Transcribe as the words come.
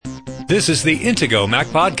This is the Intego Mac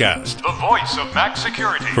Podcast, the voice of Mac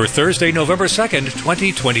security, for Thursday, November 2nd,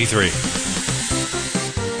 2023.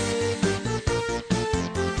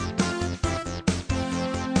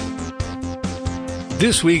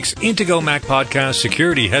 This week's Intego Mac Podcast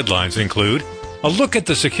security headlines include a look at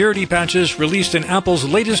the security patches released in Apple's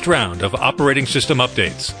latest round of operating system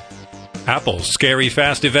updates. Apple's Scary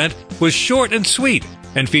Fast event was short and sweet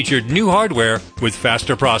and featured new hardware with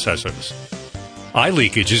faster processors.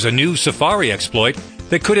 iLeakage is a new Safari exploit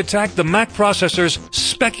that could attack the Mac processor's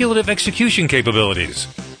speculative execution capabilities.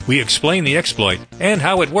 We explain the exploit and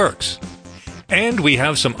how it works. And we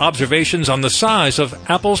have some observations on the size of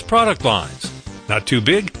Apple's product lines. Not too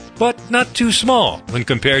big, but not too small when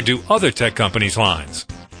compared to other tech companies' lines.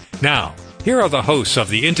 Now, here are the hosts of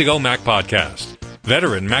the Intego Mac Podcast,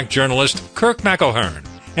 veteran Mac journalist Kirk McElhearn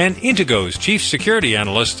and Intego's chief security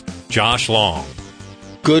analyst Josh Long.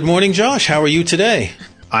 Good morning, Josh. How are you today?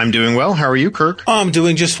 I'm doing well. How are you, Kirk? I'm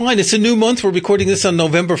doing just fine. It's a new month. We're recording this on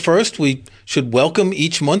November 1st. We should welcome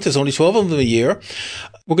each month. There's only 12 of them a year.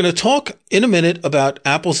 We're going to talk in a minute about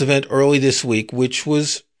Apple's event early this week, which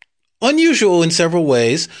was unusual in several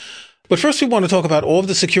ways. But first, we want to talk about all of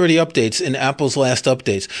the security updates in Apple's last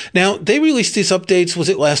updates. Now, they released these updates, was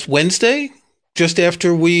it last Wednesday? Just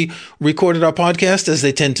after we recorded our podcast, as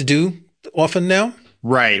they tend to do often now?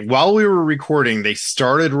 Right. While we were recording, they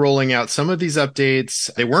started rolling out some of these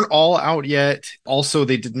updates. They weren't all out yet. Also,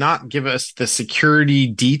 they did not give us the security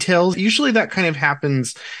details. Usually that kind of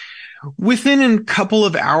happens within a couple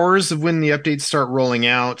of hours of when the updates start rolling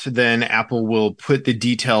out. Then Apple will put the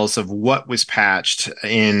details of what was patched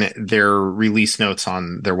in their release notes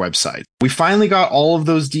on their website. We finally got all of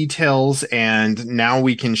those details, and now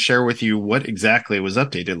we can share with you what exactly was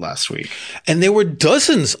updated last week. And there were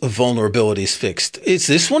dozens of vulnerabilities fixed. Is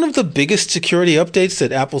this one of the biggest security updates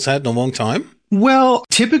that Apple's had in a long time? Well,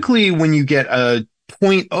 typically when you get a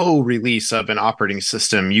 0.0 release of an operating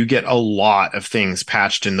system, you get a lot of things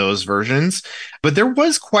patched in those versions. But there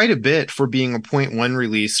was quite a bit for being a 0.1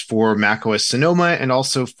 release for macOS Sonoma and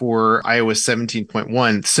also for iOS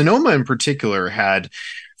 17.1. Sonoma in particular had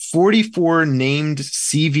 44 named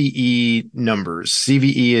CVE numbers.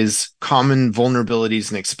 CVE is common vulnerabilities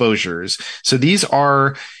and exposures. So these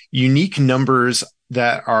are unique numbers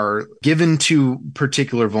that are given to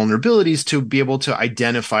particular vulnerabilities to be able to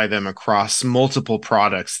identify them across multiple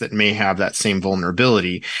products that may have that same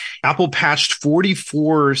vulnerability. Apple patched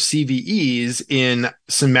 44 CVEs in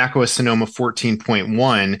some macOS Sonoma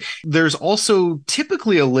 14.1. There's also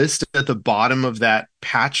typically a list at the bottom of that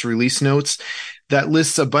patch release notes that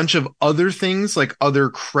lists a bunch of other things, like other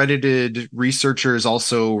credited researchers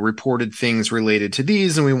also reported things related to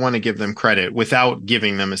these, and we want to give them credit without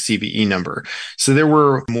giving them a CVE number. So there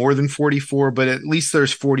were more than 44, but at least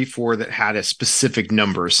there's 44 that had a specific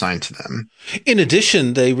number assigned to them. In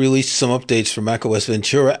addition, they released some updates for macOS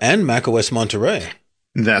Ventura and macOS Monterey.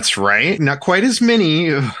 That's right. Not quite as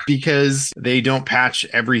many because they don't patch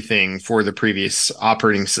everything for the previous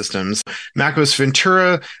operating systems. macOS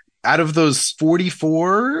Ventura, out of those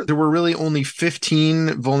 44, there were really only 15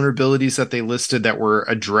 vulnerabilities that they listed that were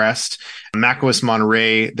addressed. macOS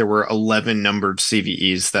Monterey, there were 11 numbered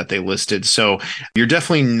CVEs that they listed. So you're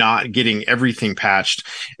definitely not getting everything patched.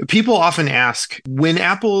 People often ask, when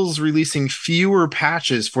Apple's releasing fewer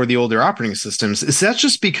patches for the older operating systems, is that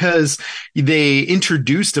just because they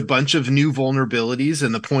introduced a bunch of new vulnerabilities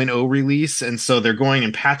in the 0.0 release, and so they're going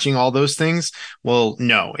and patching all those things? Well,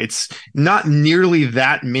 no, it's not nearly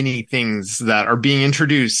that many things that are being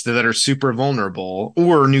introduced that are super vulnerable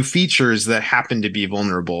or new features that happen to be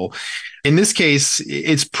vulnerable. In this case,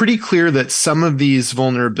 it's pretty clear that some of these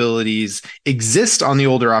vulnerabilities exist on the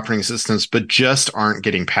older operating systems, but just aren't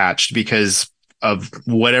getting patched because of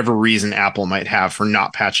whatever reason Apple might have for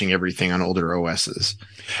not patching everything on older OSs.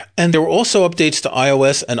 And there were also updates to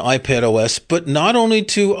iOS and iPadOS, but not only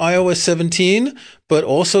to iOS 17, but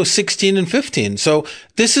also 16 and 15. So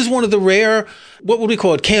this is one of the rare, what would we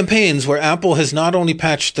call it, campaigns where Apple has not only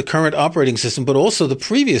patched the current operating system, but also the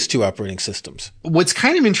previous two operating systems. What's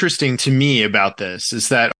kind of interesting to me about this is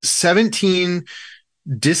that 17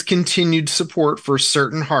 discontinued support for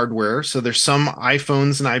certain hardware. So there's some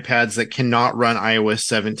iPhones and iPads that cannot run iOS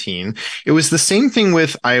 17. It was the same thing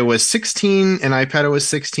with iOS 16 and iPadOS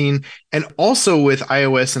 16, and also with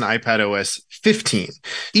iOS and iPadOS 15.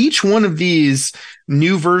 Each one of these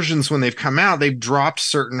new versions, when they've come out, they've dropped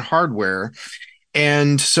certain hardware.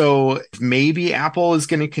 And so maybe Apple is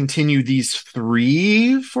going to continue these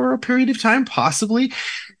three for a period of time, possibly.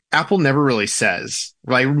 Apple never really says,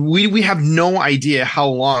 right? We have no idea how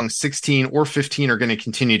long 16 or 15 are going to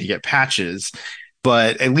continue to get patches,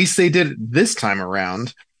 but at least they did it this time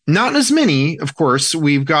around. Not as many, of course.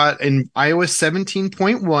 We've got in iOS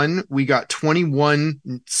 17.1, we got 21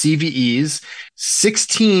 CVEs,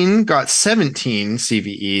 16 got 17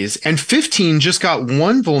 CVEs, and 15 just got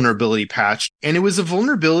one vulnerability patch. And it was a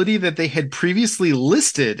vulnerability that they had previously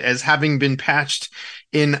listed as having been patched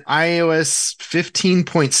in iOS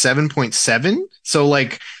 15.7.7. So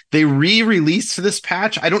like they re-released this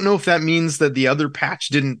patch. I don't know if that means that the other patch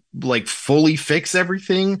didn't like fully fix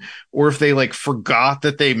everything, or if they like forgot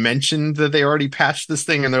that they mentioned that they already patched this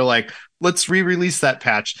thing and they're like, let's re-release that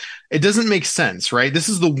patch. It doesn't make sense, right? This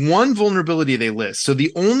is the one vulnerability they list. So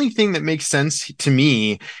the only thing that makes sense to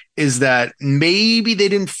me is that maybe they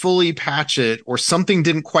didn't fully patch it or something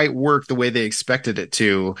didn't quite work the way they expected it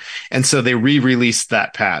to. And so they re-released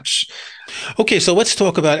that patch. Okay, so let's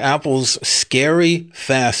talk about Apple's Scary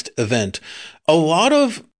Fast event. A lot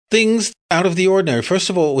of things out of the ordinary. First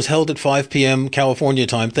of all, it was held at 5 p.m. California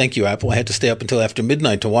time. Thank you, Apple. I had to stay up until after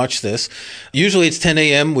midnight to watch this. Usually it's 10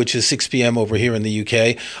 a.m., which is 6 p.m. over here in the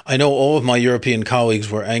UK. I know all of my European colleagues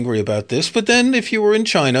were angry about this, but then if you were in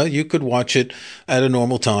China, you could watch it at a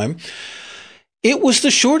normal time. It was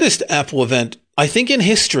the shortest Apple event, I think, in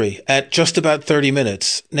history, at just about 30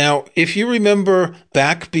 minutes. Now, if you remember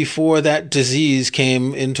back before that disease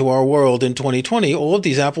came into our world in 2020, all of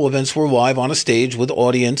these Apple events were live on a stage with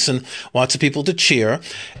audience and lots of people to cheer.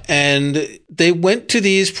 And they went to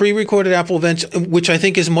these pre-recorded Apple events, which I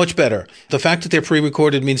think is much better. The fact that they're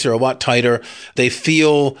pre-recorded means they're a lot tighter. They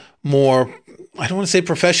feel more, I don't want to say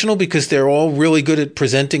professional because they're all really good at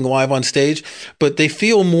presenting live on stage, but they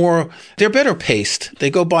feel more, they're better paced. They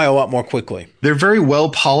go by a lot more quickly. They're very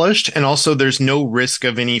well polished, and also there's no risk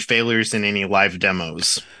of any failures in any live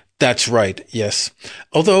demos. That's right, yes.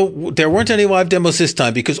 Although there weren't any live demos this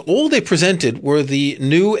time because all they presented were the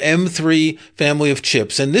new M3 family of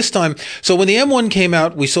chips. And this time, so when the M1 came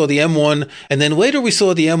out, we saw the M1, and then later we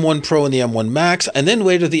saw the M1 Pro and the M1 Max, and then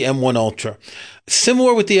later the M1 Ultra.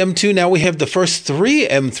 Similar with the M2, now we have the first three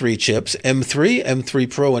M3 chips, M3,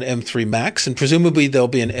 M3 Pro, and M3 Max, and presumably there'll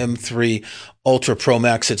be an M3 Ultra Pro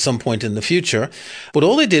Max at some point in the future. But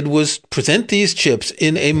all they did was present these chips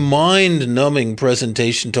in a mind-numbing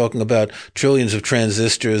presentation talking about trillions of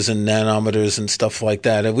transistors and nanometers and stuff like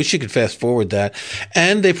that. I wish you could fast forward that.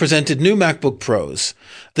 And they presented new MacBook Pros.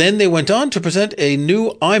 Then they went on to present a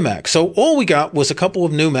new iMac. So all we got was a couple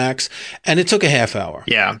of new Macs, and it took a half hour.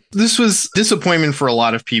 Yeah, this was disappointment for a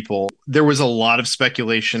lot of people. There was a lot of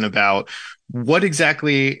speculation about what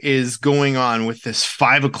exactly is going on with this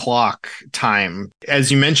 5 o'clock time.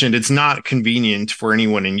 As you mentioned, it's not convenient for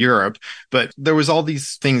anyone in Europe, but there was all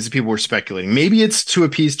these things that people were speculating. Maybe it's to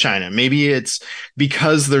appease China. Maybe it's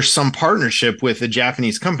because there's some partnership with a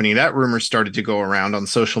Japanese company. That rumor started to go around on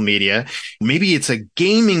social media. Maybe it's a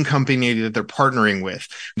gaming company that they're partnering with.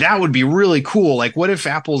 That would be really cool. Like, what if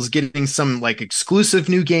Apple's getting some like exclusive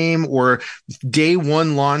new game or day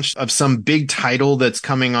one launch of some big title that's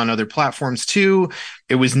coming on other platforms too?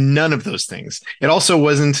 It was none of those things. It also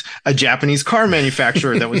wasn't a Japanese car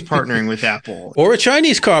manufacturer that was partnering with Apple. Or a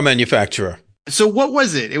Chinese car manufacturer. So what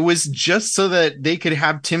was it? It was just so that they could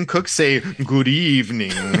have Tim Cook say, "Good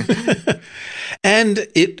evening." And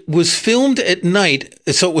it was filmed at night,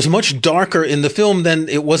 so it was much darker in the film than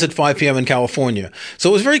it was at 5 p.m. in California. So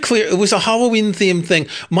it was very clear. It was a Halloween-themed thing.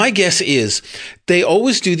 My guess is they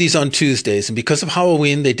always do these on Tuesdays, and because of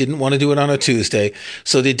Halloween, they didn't want to do it on a Tuesday,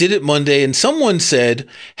 so they did it Monday, and someone said,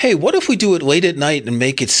 hey, what if we do it late at night and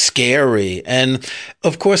make it scary? And,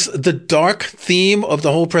 of course, the dark theme of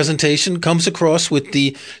the whole presentation comes across with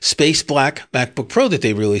the space black MacBook Pro that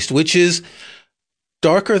they released, which is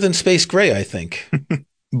darker than space gray, I think.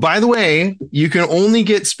 By the way, you can only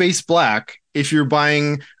get space black if you're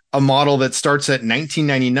buying a model that starts at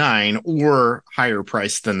 $19.99 or higher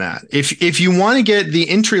price than that. If you want to get the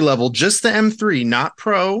entry level, just the M3, not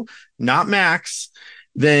Pro, not Max,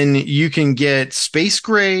 then you can get space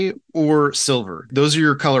gray or silver. Those are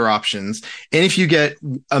your color options. And if you get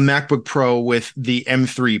a MacBook Pro with the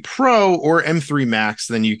M3 Pro or M3 Max,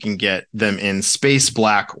 then you can get them in space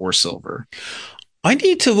black or silver. I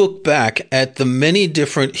need to look back at the many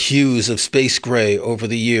different hues of space gray over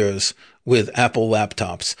the years with Apple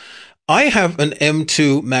laptops. I have an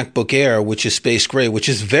M2 MacBook Air, which is space gray, which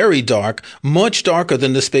is very dark, much darker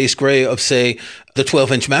than the space gray of, say, the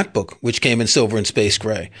 12-inch MacBook, which came in silver and space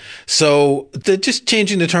gray. So they're just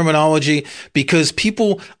changing the terminology because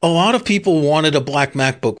a lot of people wanted a black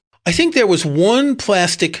MacBook. I think there was one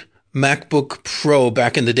plastic MacBook Pro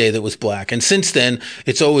back in the day that was black. And since then,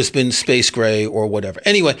 it's always been space gray or whatever.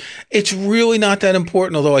 Anyway, it's really not that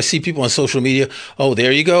important, although I see people on social media, oh,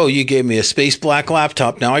 there you go. You gave me a space black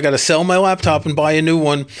laptop. Now I got to sell my laptop and buy a new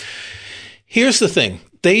one. Here's the thing.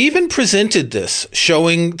 They even presented this,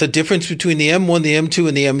 showing the difference between the M1, the M2,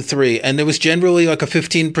 and the M3. And there was generally like a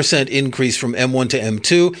 15% increase from M1 to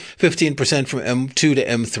M2, 15% from M2 to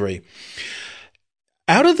M3.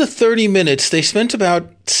 Out of the 30 minutes, they spent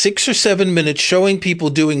about 6 or 7 minutes showing people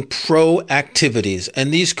doing pro activities.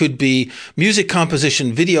 And these could be music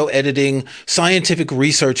composition, video editing, scientific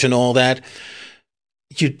research, and all that.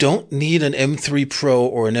 You don't need an M3 Pro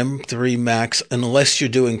or an M3 Max unless you're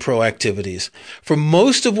doing pro activities. For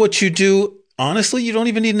most of what you do, honestly, you don't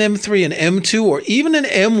even need an M3, an M2, or even an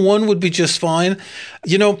M1 would be just fine.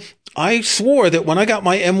 You know, I swore that when I got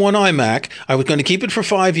my M1 iMac, I was going to keep it for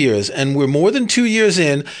 5 years, and we're more than 2 years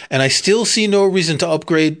in, and I still see no reason to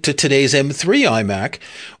upgrade to today's M3 iMac,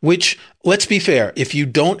 which, let's be fair, if you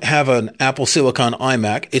don't have an Apple Silicon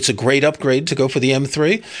iMac, it's a great upgrade to go for the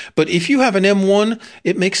M3. But if you have an M1,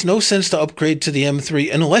 it makes no sense to upgrade to the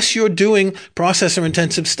M3 unless you're doing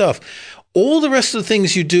processor-intensive stuff. All the rest of the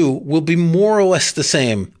things you do will be more or less the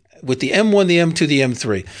same with the M1, the M2, the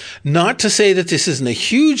M3. Not to say that this isn't a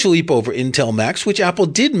huge leap over Intel Macs, which Apple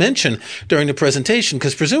did mention during the presentation,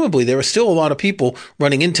 because presumably there are still a lot of people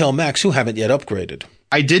running Intel Macs who haven't yet upgraded.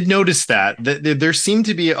 I did notice that there seemed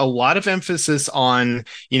to be a lot of emphasis on,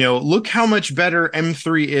 look how much better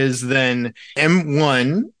M3 is than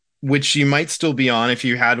M1, which you might still be on if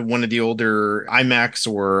you had one of the older iMacs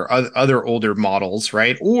or other older models,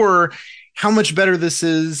 right? Or how much better this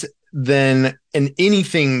is than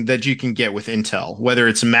anything that you can get with Intel, whether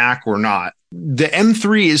it's Mac or not. The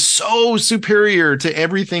M3 is so superior to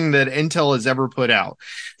everything that Intel has ever put out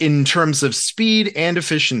in terms of speed and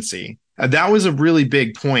efficiency. That was a really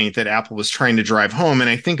big point that Apple was trying to drive home. And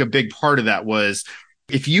I think a big part of that was,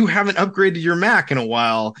 if you haven't upgraded your Mac in a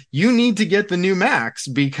while, you need to get the new Macs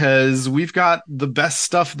because we've got the best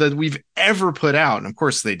stuff that we've ever put out. And of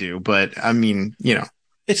course they do. But I mean,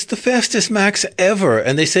 It's the fastest Macs ever,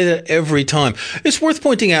 and they say that every time. It's worth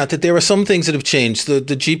pointing out that there are some things that have changed. The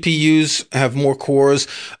GPUs have more cores.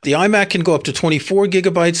 The iMac can go up to 24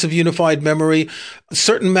 gigabytes of unified memory.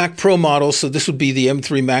 Certain Mac Pro models, so this would be the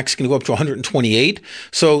M3 Max, can go up to 128.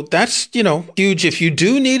 So that's, huge if you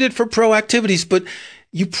do need it for pro activities, but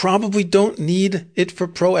you probably don't need it for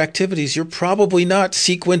pro activities. You're probably not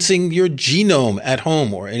sequencing your genome at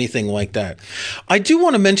home or anything like that. I do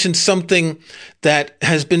want to mention something that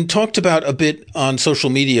has been talked about a bit on social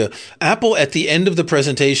media. Apple, at the end of the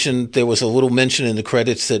presentation, there was a little mention in the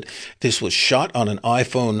credits that this was shot on an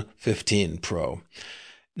iPhone 15 Pro.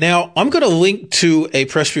 Now, I'm going to link to a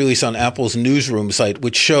press release on Apple's newsroom site,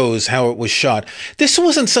 which shows how it was shot. This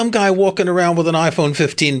wasn't some guy walking around with an iPhone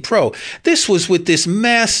 15 Pro. This was with this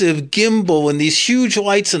massive gimbal and these huge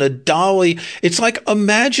lights and a dolly. It's like,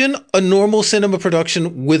 imagine a normal cinema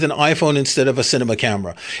production with an iPhone instead of a cinema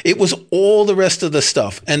camera. It was all the rest of the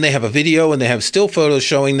stuff. And they have a video and they have still photos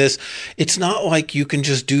showing this. It's not like you can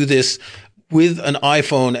just do this with an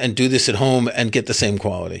iPhone and do this at home and get the same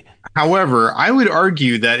quality. However, I would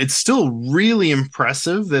argue that it's still really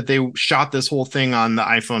impressive that they shot this whole thing on the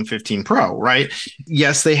iPhone 15 Pro, right?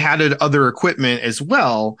 Yes, they had other equipment as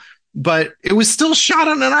well, but it was still shot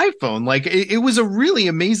on an iPhone. Like it was a really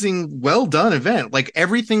amazing, well done event. Like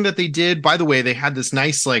everything that they did, by the way, they had this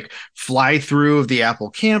nice like fly through of the Apple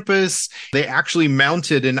campus. They actually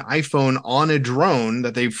mounted an iPhone on a drone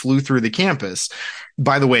that they flew through the campus.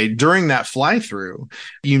 By the way, during that fly through,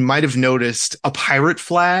 you might have noticed a pirate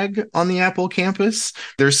flag on the Apple campus.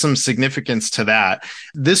 There's some significance to that.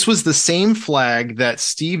 This was the same flag that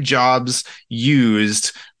Steve Jobs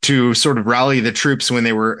used to sort of rally the troops when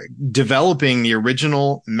they were developing the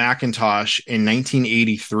original Macintosh in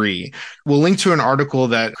 1983. We'll link to an article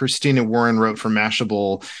that Christina Warren wrote for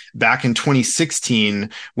Mashable back in 2016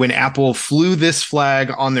 when Apple flew this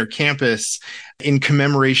flag on their campus in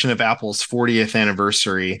commemoration of Apple's 40th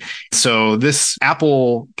anniversary. So this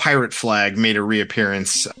Apple pirate flag made a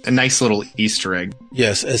reappearance, a nice little Easter egg.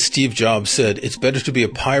 Yes, as Steve Jobs said, it's better to be a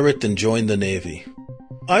pirate than join the Navy.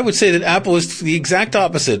 I would say that Apple is the exact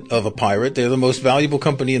opposite of a pirate. They're the most valuable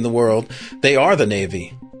company in the world. They are the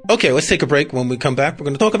Navy. Okay, let's take a break. When we come back, we're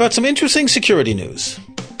going to talk about some interesting security news.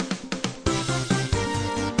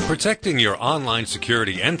 Protecting your online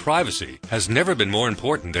security and privacy has never been more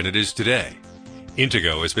important than it is today.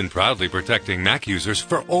 Intego has been proudly protecting Mac users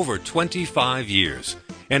for over 25 years,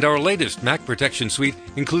 and our latest Mac Protection Suite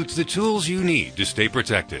includes the tools you need to stay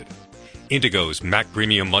protected. Intego's Mac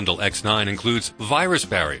Premium Bundle X9 includes Virus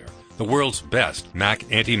Barrier, the world's best Mac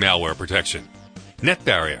anti-malware protection, Net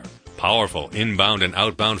Barrier, powerful inbound and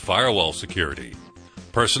outbound firewall security,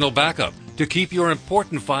 Personal Backup to keep your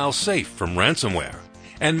important files safe from ransomware,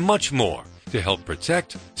 and much more to help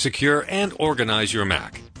protect, secure, and organize your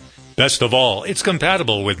Mac. Best of all, it's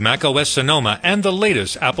compatible with macOS Sonoma and the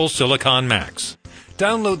latest Apple Silicon Macs.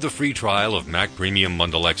 Download the free trial of Mac Premium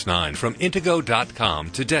Bundle X9 from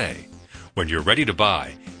Intego.com today. When you're ready to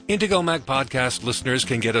buy, Intego Mac Podcast listeners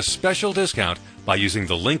can get a special discount by using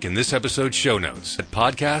the link in this episode's show notes at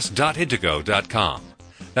podcast.intego.com.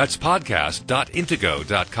 That's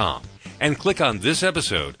podcast.intego.com. And click on this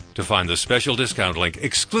episode to find the special discount link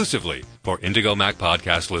exclusively for Intego Mac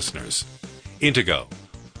Podcast listeners. Intego,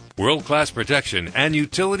 world-class protection and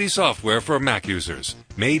utility software for Mac users,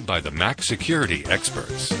 made by the Mac security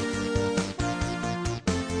experts.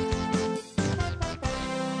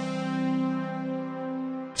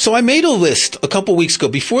 So I made a list a couple weeks ago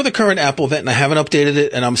before the current Apple event, and I haven't updated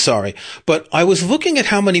it, and I'm sorry. But I was looking at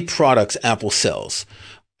how many products Apple sells,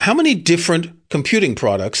 how many different computing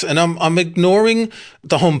products, and I'm ignoring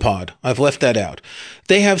the HomePod. I've left that out.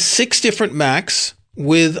 They have 6 different Macs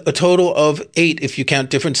with a total of 8 if you count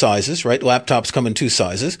different sizes, right? Laptops come in 2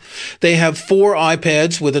 sizes. They have 4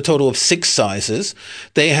 iPads with a total of 6 sizes.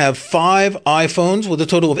 They have 5 iPhones with a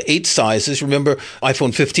total of 8 sizes. Remember,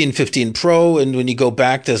 iPhone 15, 15 Pro, and when you go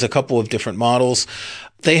back, there's a couple of different models.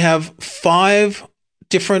 They have 5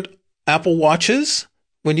 different Apple Watches,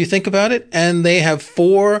 when you think about it, and they have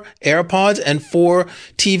 4 AirPods and 4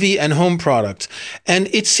 TV and home products. And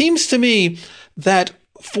it seems to me that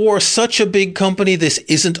for such a big company, this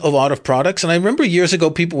isn't a lot of products. And I remember years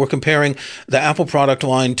ago, people were comparing the Apple product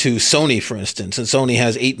line to Sony, for instance. And Sony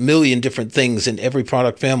has 8 million different things in every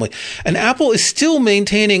product family. And Apple is still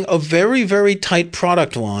maintaining a very, very tight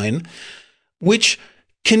product line, which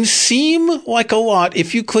can seem like a lot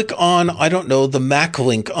if you click on, I don't know, the Mac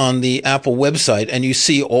link on the Apple website and you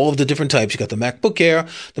see all of the different types. You got the MacBook Air,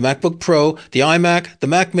 the MacBook Pro, the iMac, the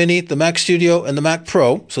Mac Mini, the Mac Studio, and the Mac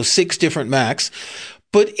Pro. So 6 different Macs.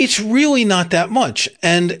 But it's really not that much.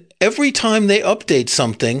 And every time they update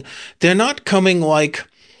something, they're not coming like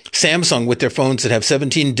Samsung with their phones that have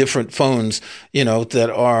 17 different phones,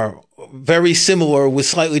 that are very similar with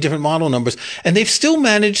slightly different model numbers. And they've still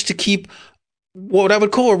managed to keep what I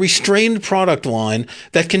would call a restrained product line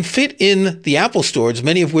that can fit in the Apple stores,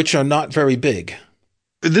 many of which are not very big.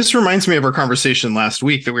 This reminds me of our conversation last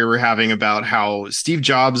week that we were having about how Steve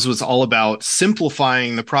Jobs was all about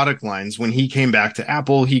simplifying the product lines. When he came back to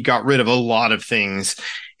Apple, he got rid of a lot of things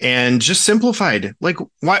and just simplified. Like,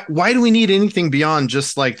 why do we need anything beyond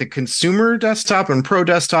just like the consumer desktop and pro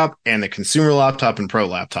desktop and the consumer laptop and pro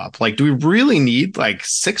laptop? Like, do we really need like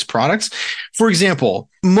 6 products? For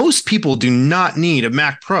example, most people do not need a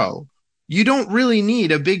Mac Pro. You don't really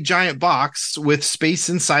need a big giant box with space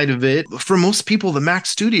inside of it. For most people, the Mac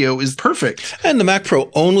Studio is perfect. And the Mac Pro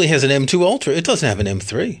only has an M2 Ultra. It doesn't have an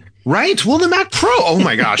M3. Right. Well, the Mac Pro, oh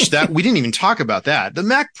my gosh, that we didn't even talk about that. The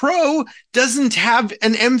Mac Pro doesn't have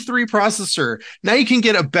an M3 processor. Now you can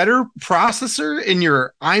get a better processor in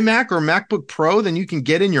your iMac or MacBook Pro than you can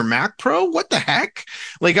get in your Mac Pro. What the heck?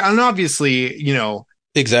 Like, and obviously,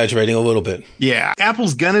 exaggerating a little bit. Yeah.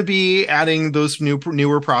 Apple's going to be adding those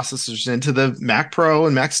newer processors into the Mac Pro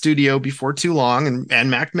and Mac Studio before too long,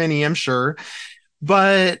 and Mac Mini, I'm sure.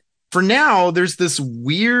 But for now, there's this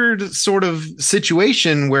weird sort of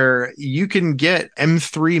situation where you can get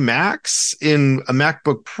M3 Macs in a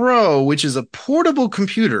MacBook Pro, which is a portable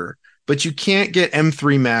computer, but you can't get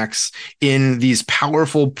M3 Macs in these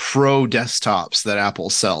powerful Pro desktops that Apple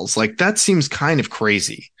sells. Like, that seems kind of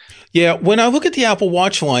crazy. Yeah, when I look at the Apple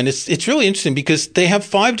Watch line, it's really interesting because they have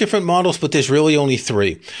 5 different models, but there's really only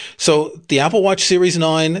 3. So the Apple Watch Series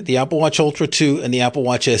 9, the Apple Watch Ultra 2, and the Apple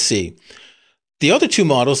Watch SE. The other 2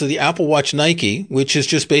 models are the Apple Watch Nike, which is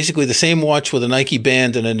just basically the same watch with a Nike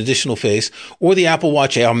band and an additional face, or the Apple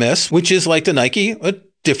Watch Hermes, which is like the Nike, a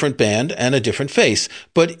different band and a different face.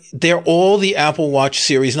 But they're all the Apple Watch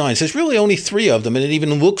Series 9. So there's really only 3 of them, and it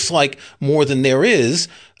even looks like more than there is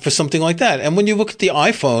for something like that. And when you look at the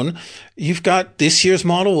iPhone, you've got this year's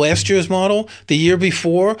model, last year's model, the year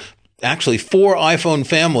before. Actually, 4 iPhone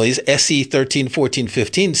families, SE, 13, 14,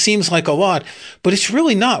 15, seems like a lot, but it's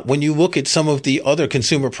really not when you look at some of the other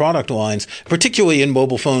consumer product lines, particularly in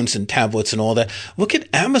mobile phones and tablets and all that. Look at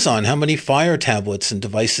Amazon, how many Fire tablets and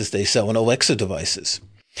devices they sell, and Alexa devices.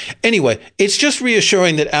 Anyway, it's just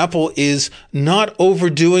reassuring that Apple is not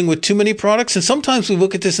overdoing with too many products. And sometimes we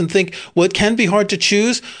look at this and think, well, it can be hard to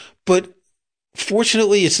choose, but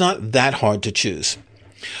fortunately, it's not that hard to choose.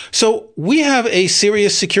 So we have a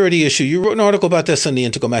serious security issue. You wrote an article about this on the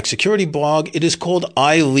Intego Mac security blog. It is called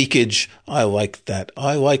iLeakage. I like that.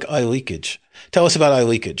 I like iLeakage. Tell us about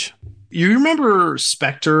iLeakage. You remember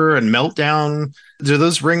Spectre and Meltdown? Do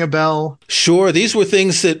those ring a bell? Sure. These were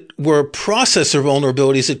things that were processor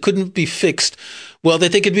vulnerabilities that couldn't be fixed Well,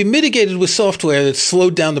 that they could be mitigated with software that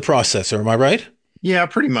slowed down the processor. Am I right? Yeah,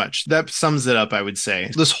 pretty much. That sums it up, I would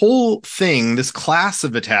say. This whole thing, this class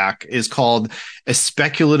of attack is called a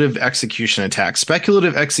speculative execution attack.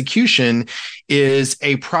 Speculative execution is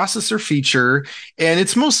a processor feature, and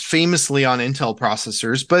it's most famously on Intel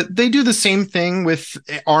processors, but they do the same thing with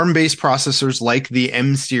ARM-based processors like the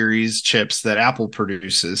M series chips that Apple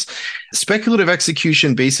produces. Speculative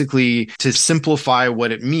execution, basically, to simplify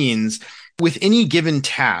what it means, with any given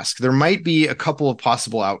task, there might be a couple of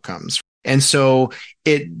possible outcomes. And so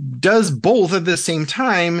it does both at the same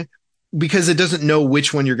time because it doesn't know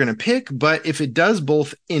which one you're going to pick. But if it does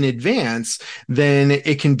both in advance, then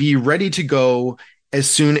it can be ready to go as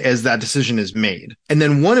soon as that decision is made. And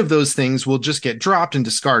then one of those things will just get dropped and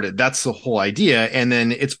discarded. That's the whole idea. And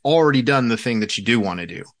then it's already done the thing that you do want to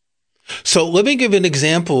do. So let me give an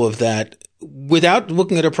example of that without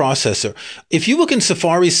looking at a processor. If you look in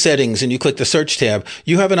Safari's settings and you click the search tab,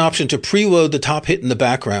 you have an option to preload the top hit in the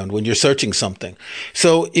background when you're searching something.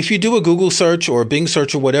 So if you do a Google search or a Bing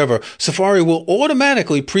search or whatever, Safari will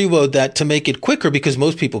automatically preload that to make it quicker because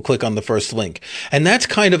most people click on the first link. And that's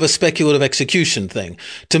kind of a speculative execution thing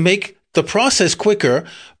to make the process quicker,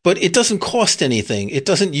 but it doesn't cost anything. It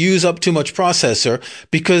doesn't use up too much processor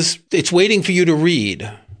because it's waiting for you to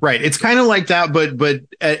read. Right. It's kind of like that, but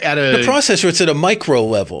at a... The processor, it's at a micro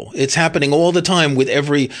level. It's happening all the time with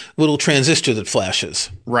every little transistor that flashes.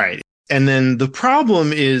 Right. And then the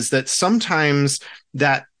problem is that sometimes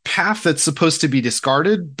that path that's supposed to be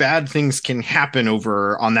discarded, bad things can happen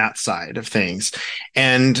over on that side of things.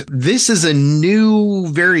 And this is a new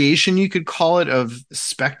variation, you could call it, of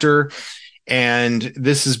Spectre. And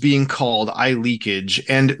this is being called iLeakage.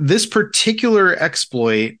 And this particular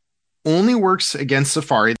exploit only works against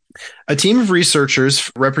Safari. A team of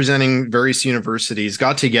researchers representing various universities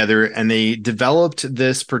got together and they developed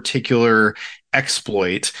this particular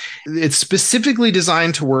exploit. It's specifically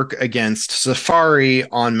designed to work against Safari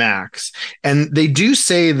on Macs. And they do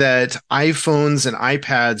say that iPhones and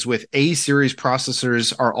iPads with A series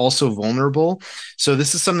processors are also vulnerable. So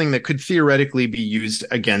this is something that could theoretically be used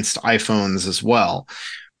against iPhones as well.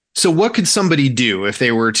 So what could somebody do if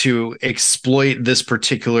they were to exploit this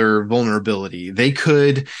particular vulnerability? They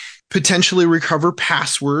could potentially recover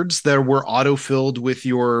passwords that were autofilled with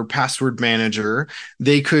your password manager.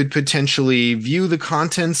 They could potentially view the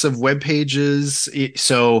contents of web pages.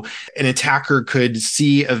 So an attacker could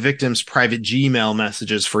see a victim's private Gmail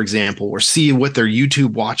messages, for example, or see what their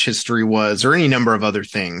YouTube watch history was, or any number of other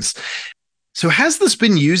things. So has this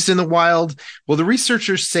been used in the wild? Well, the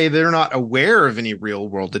researchers say they're not aware of any real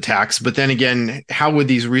world attacks, but then again, how would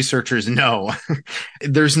these researchers know?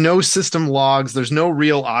 There's no system logs. There's no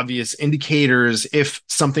real obvious indicators if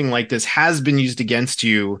something like this has been used against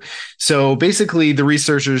you. So basically the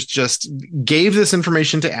researchers just gave this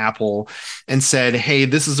information to Apple and said, hey,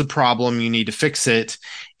 this is a problem. You need to fix it.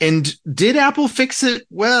 And did Apple fix it?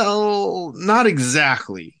 Well, not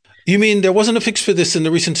exactly. You mean there wasn't a fix for this in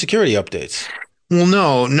the recent security updates? Well,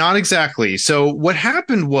 no, not exactly. So what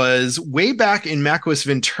happened was way back in macOS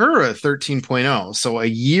Ventura 13.0, so a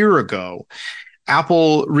year ago,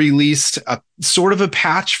 Apple released a sort of a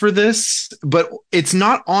patch for this, but it's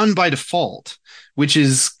not on by default, which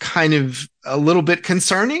is kind of a little bit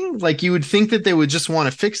concerning. Like you would think that they would just want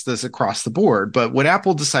to fix this across the board. But what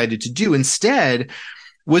Apple decided to do instead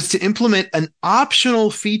was to implement an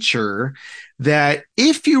optional feature that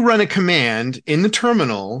if you run a command in the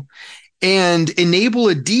terminal and enable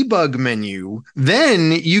a debug menu,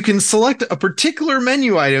 then you can select a particular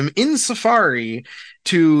menu item in Safari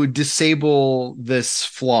to disable this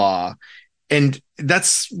flaw. And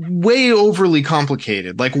that's way overly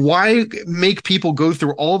complicated. Like, why make people go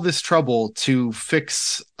through all this trouble to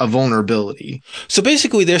fix a vulnerability? So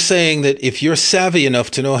basically, they're saying that if you're savvy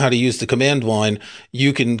enough to know how to use the command line,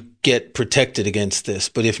 you can get protected against this.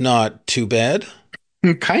 But if not, too bad?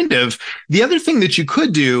 Kind of. The other thing that you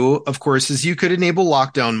could do, of course, is you could enable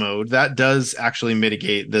lockdown mode. That does actually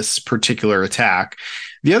mitigate this particular attack.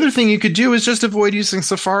 The other thing you could do is just avoid using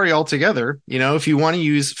Safari altogether. You know, if you want to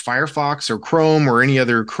use Firefox or Chrome or any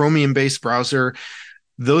other Chromium-based browser,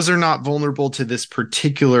 those are not vulnerable to this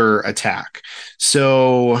particular attack.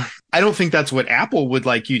 So I don't think that's what Apple would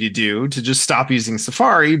like you to do, to just stop using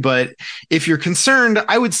Safari. But if you're concerned,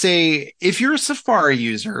 I would say if you're a Safari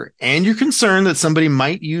user and you're concerned that somebody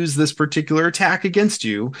might use this particular attack against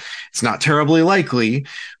you, it's not terribly likely,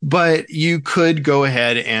 but you could go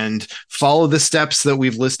ahead and follow the steps that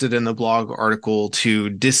we've listed in the blog article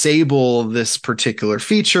to disable this particular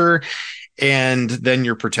feature. and then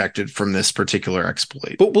you're protected from this particular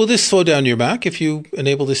exploit. But will this slow down your Mac if you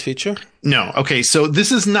enable this feature? No. Okay. So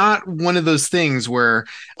this is not one of those things where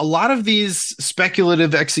a lot of these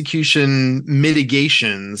speculative execution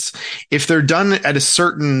mitigations, if they're done at a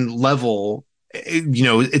certain level,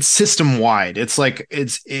 it's system wide. And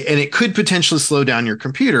it could potentially slow down your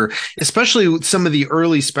computer, especially with some of the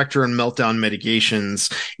early Spectre and Meltdown mitigations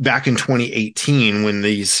back in 2018 when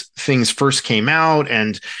these things first came out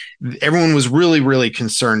and everyone was really, really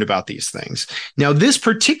concerned about these things. Now, this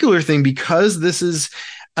particular thing, because this is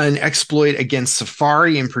an exploit against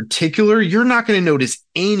Safari in particular, you're not going to notice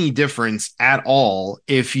any difference at all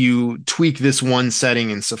if you tweak this one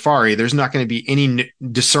setting in Safari. There's not going to be any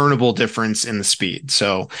discernible difference in the speed.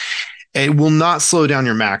 So it will not slow down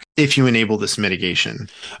your Mac if you enable this mitigation.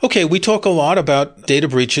 Okay, we talk a lot about data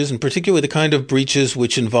breaches, and particularly the kind of breaches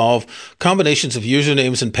which involve combinations of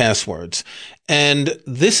usernames and passwords. And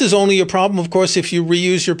this is only a problem, of course, if you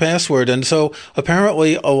reuse your password. And so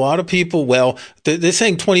apparently a lot of people, well, they're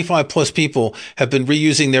saying 25 plus people have been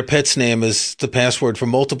reusing their pet's name as the password for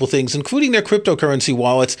multiple things, including their cryptocurrency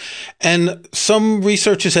wallets. And some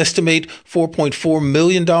researchers estimate $4.4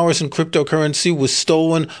 million in cryptocurrency was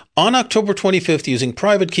stolen on October 25th using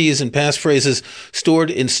private keys and passphrases stored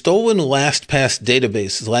in stolen LastPass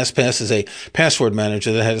databases. LastPass is a password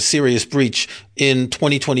manager that had a serious breach in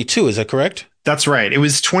 2022. Is that correct? That's right. It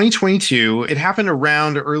was 2022. It happened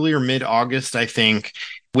around earlier mid-August, I think,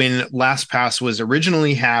 when LastPass was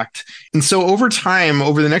originally hacked. And so over time,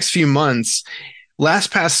 over the next few months,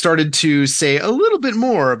 LastPass started to say a little bit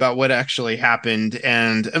more about what actually happened.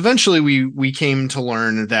 And eventually we came to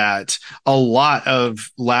learn that a lot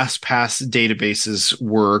of LastPass databases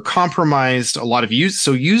were compromised. A lot of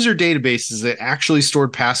user databases that actually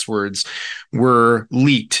stored passwords were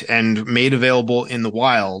leaked and made available in the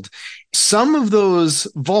wild. Some of those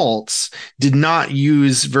vaults did not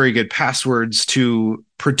use very good passwords to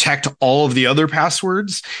protect all of the other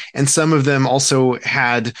passwords. And some of them also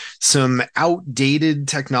had some outdated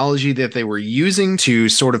technology that they were using to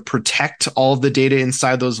sort of protect all of the data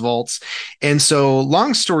inside those vaults. And so,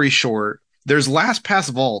 long story short, there's LastPass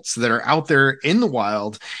vaults that are out there in the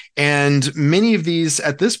wild, and many of these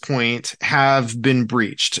at this point have been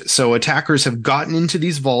breached. So attackers have gotten into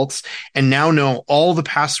these vaults and now know all the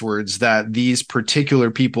passwords that these particular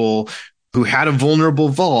people who had a vulnerable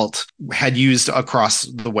vault had used across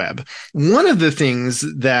the web. One of the things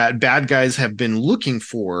that bad guys have been looking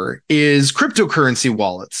for is cryptocurrency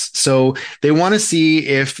wallets. So they want to see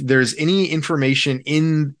if there's any information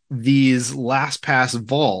in these LastPass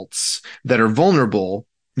vaults that are vulnerable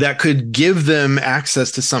that could give them access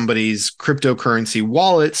to somebody's cryptocurrency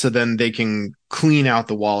wallet so then they can clean out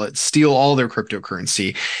the wallet, steal all their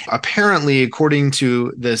cryptocurrency. Apparently, according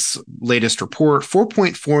to this latest report,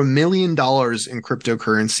 $4.4 million in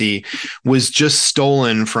cryptocurrency was just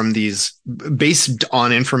stolen from these, based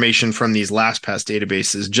on information from these LastPass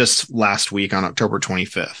databases just last week on October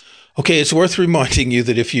 25th. Okay, it's worth reminding you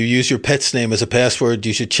that if you use your pet's name as a password,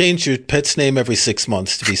 you should change your pet's name every 6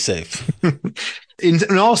 months to be safe.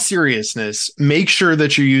 In all seriousness, make sure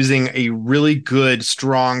that you're using a really good,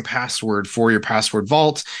 strong password for your password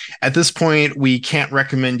vault. At this point, we can't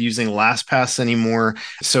recommend using LastPass anymore.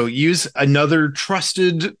 So use another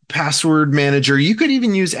trusted password manager. You could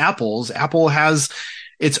even use Apple's. Apple has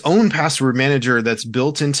its own password manager that's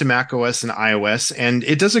built into macOS and iOS, and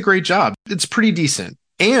it does a great job. It's pretty decent.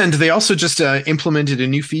 And they also just implemented a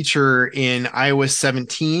new feature in iOS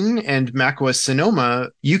 17 and macOS Sonoma.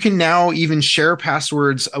 You can now even share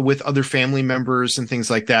passwords with other family members and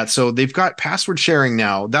things like that. So they've got password sharing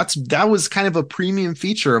now. That was kind of a premium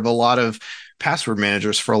feature of a lot of password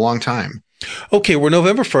managers for a long time. Okay, we're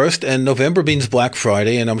November 1st, and November means Black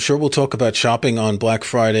Friday, and I'm sure we'll talk about shopping on Black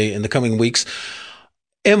Friday in the coming weeks.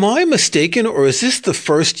 Am I mistaken, or is this the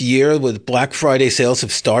first year with Black Friday sales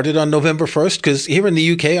have started on November 1st? Because here in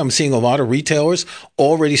the UK, I'm seeing a lot of retailers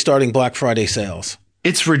already starting Black Friday sales.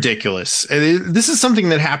 It's ridiculous. This is something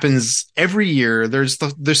that happens every year. There's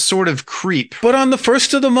sort of creep. But on the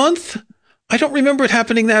first of the month? I don't remember it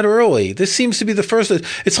happening that early. This seems to be the first.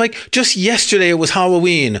 It's like just yesterday it was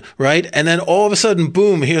Halloween, right? And then all of a sudden,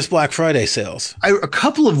 boom, here's Black Friday sales. A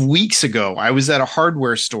couple of weeks ago, I was at a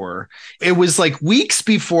hardware store. It was like weeks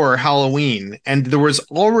before Halloween, and there was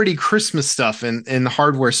already Christmas stuff in the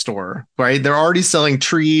hardware store, right? They're already selling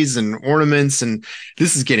trees and ornaments, and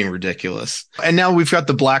this is getting ridiculous. And now we've got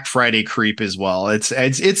the Black Friday creep as well. It's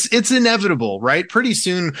inevitable, right? Pretty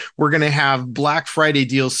soon we're going to have Black Friday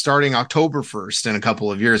deals starting October November 1st in a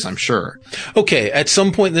couple of years, I'm sure. Okay, at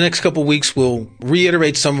some point in the next couple of weeks, we'll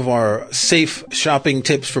reiterate some of our safe shopping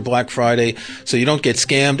tips for Black Friday so you don't get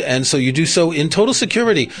scammed and so you do so in total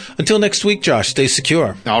security. Until next week, Josh, stay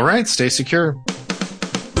secure. All right, stay secure.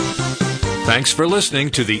 Thanks for listening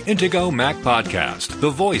to the Intego Mac Podcast, the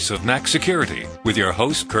voice of Mac security, with your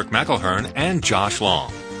hosts Kirk McElhearn and Josh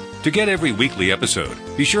Long. To get every weekly episode,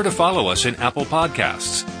 be sure to follow us in Apple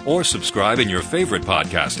Podcasts or subscribe in your favorite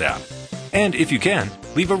podcast app. And if you can,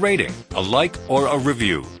 leave a rating, a like, or a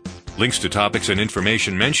review. Links to topics and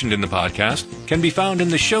information mentioned in the podcast can be found in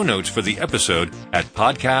the show notes for the episode at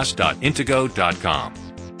podcast.intego.com.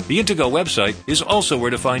 The Intego website is also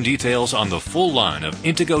where to find details on the full line of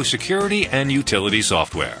Intego security and utility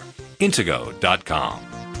software. Intego.com.